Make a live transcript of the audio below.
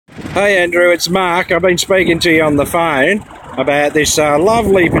Hey Andrew, it's Mark. I've been speaking to you on the phone about this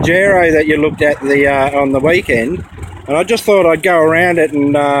lovely Pajero that you looked at on the weekend, and I just thought I'd go around it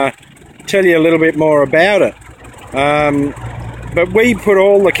and tell you a little bit more about it. But we put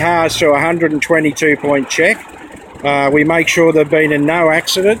all the cars through a 122-point check. We make sure they've been in no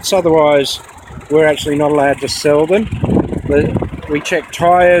accidents, otherwise we're actually not allowed to sell them. We check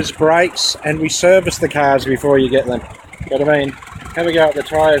tyres, brakes, and we service the cars before you get them. But I mean, have a go at the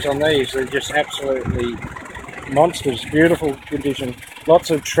tyres on these. They're just absolutely monsters. Beautiful condition, lots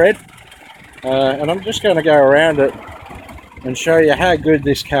of tread, and I'm just going to go around it and show you how good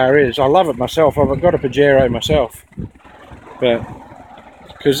this car is. I love it myself. I've got a Pajero myself, but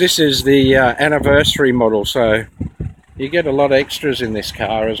because this is the anniversary model, so you get a lot of extras in this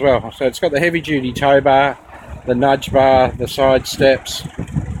car as well. So it's got the heavy duty tow bar, the nudge bar, the side steps.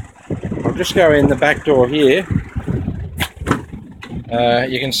 I'll just go in the back door here.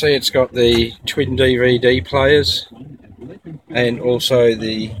 You can see it's got the twin DVD players and also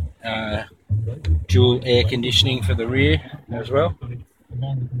the dual air conditioning for the rear as well.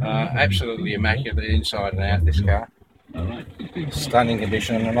 Absolutely immaculate inside and out, this car. Stunning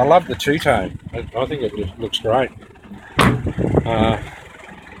condition, and I love the two-tone. I think it just looks great.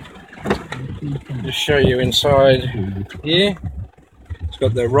 Just show you inside here. It's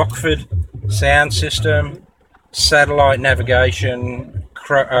got the Rockford sound system, satellite navigation,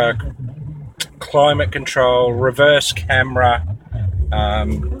 climate control, reverse camera,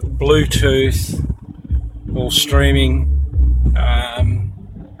 Bluetooth, all streaming.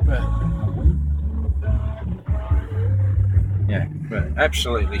 Yeah, but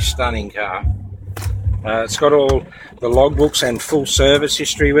absolutely stunning car. It's got all the logbooks and full service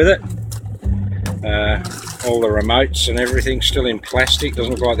history with it. All the remotes and everything still in plastic,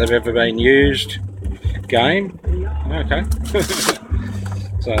 doesn't look like they've ever been used. Game, okay.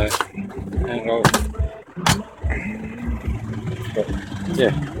 So, and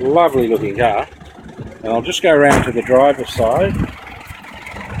yeah, lovely looking car. And I'll just go around to the driver's side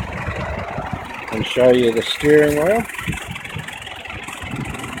and show you the steering wheel.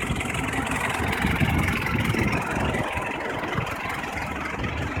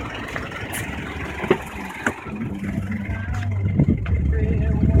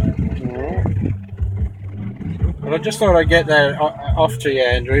 But I just thought I'd get that off to you,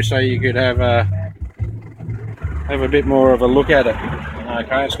 Andrew, so you could have a bit more of a look at it.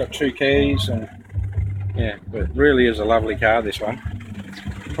 Okay, it's got 2 keys, and yeah, but it really is a lovely car, this one.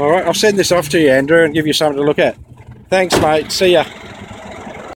 Alright, I'll send this off to you, Andrew, and give you something to look at. Thanks, mate. See ya.